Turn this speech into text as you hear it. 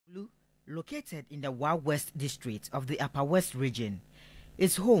Located in the Wa West district of the Upper West region,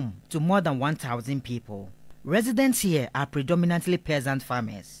 is home to more than 1,000 people. Residents here are predominantly peasant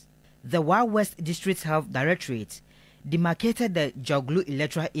farmers. The Wa West District Health Directorate demarcated the Jaklu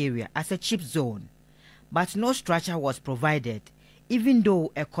electoral area as a CHIP zone, but no structure was provided, even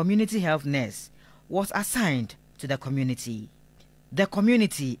though a community health nurse was assigned to the community. The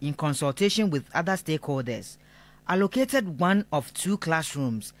community, in consultation with other stakeholders, allocated one of 2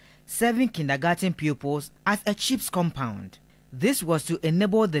 classrooms serving kindergarten pupils as a CHIPS compound. This was to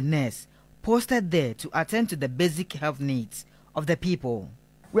enable the nurse posted there to attend to the basic health needs of the people.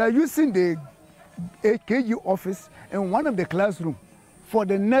 We are using the AKG office in one of the classrooms for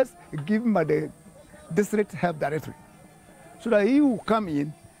the nurse given by the district health directory, so that he will come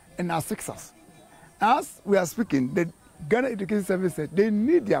in and assist us. As we are speaking, the Ghana Education Service said they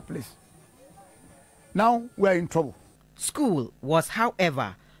need their place. Now we are in trouble. School was,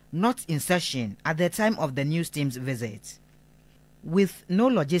 however, not in session at the time of the news team's visit. With no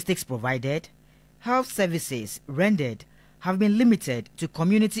logistics provided, health services rendered have been limited to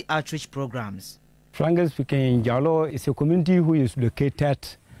community outreach programs. Frankly speaking, Jaklu is a community who is located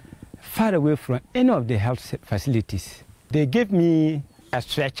far away from any of the health facilities. They gave me a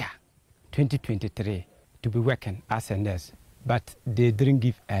stretcher, 2023, to be working as a nurse, but they didn't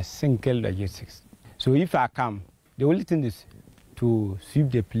give a single logistics. So if I come, the only thing is to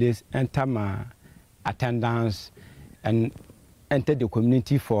sweep the place, enter my attendance, and enter the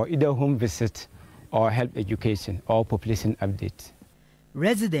community for either home visit or health education or population update.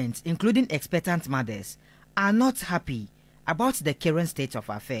 Residents, including expectant mothers, are not happy about the current state of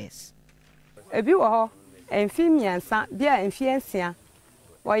affairs.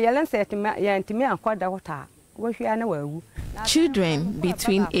 Children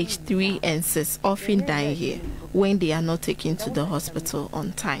between age 3 and 6 often die here when they are not taken to the hospital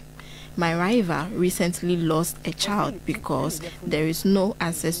on time. My rival recently lost a child because there is no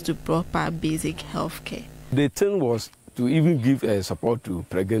access to proper basic health care. The thing was to even give support to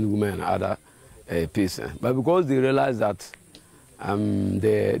pregnant women and other patients, but because they realized that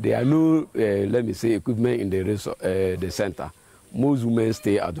there are no, let me say, equipment in the center, most women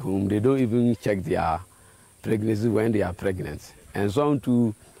stay at home. They don't even check their pregnancy when they are pregnant, and so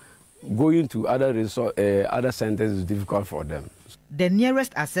to going to other centers is difficult for them. The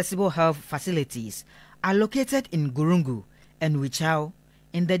nearest accessible health facilities are located in Gurungu and Wichao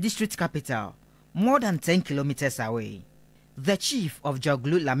in the district capital, more than 10 kilometers away. The chief of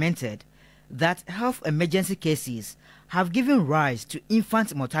Jaklu lamented that health emergency cases have given rise to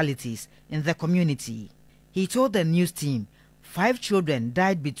infant mortalities in the community. He told the news team 5 children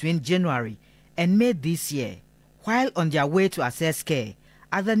died between January and May this year while on their way to access care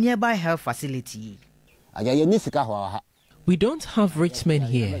at the nearby health facility. We don't have rich men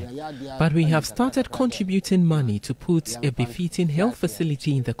here, but we have started contributing money to put a befitting health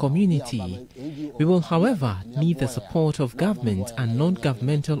facility in the community. We will, however, need the support of government and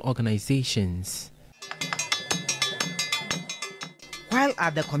non-governmental organizations. While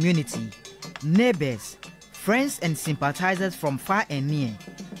at the community, neighbors, friends and sympathizers from far and near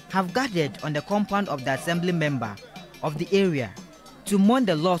have gathered on the compound of the assembly member of the area to mourn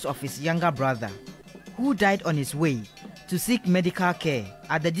the loss of his younger brother, who died on his way to seek medical care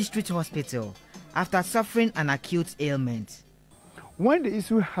at the district hospital after suffering an acute ailment. When the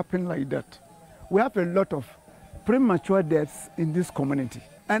issue happened like that, we have a lot of premature deaths in this community.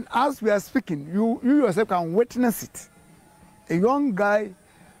 And as we are speaking, you yourself can witness it. A young guy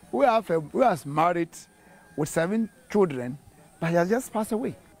who has married with 7 children, but he has just passed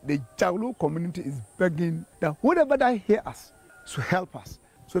away. The Jaklu community is begging that whoever that hear us to help us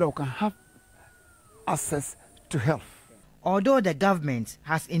so that we can have access to health. Although the government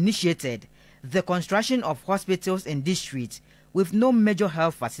has initiated the construction of hospitals in districts with no major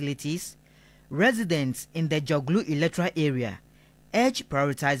health facilities, residents in the Jaklu electoral area urge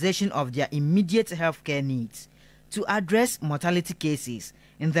prioritization of their immediate health care needs to address mortality cases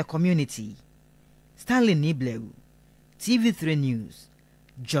in the community. Stanley Nibleu, TV3 News,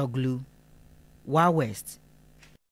 Jaklu, Wa West.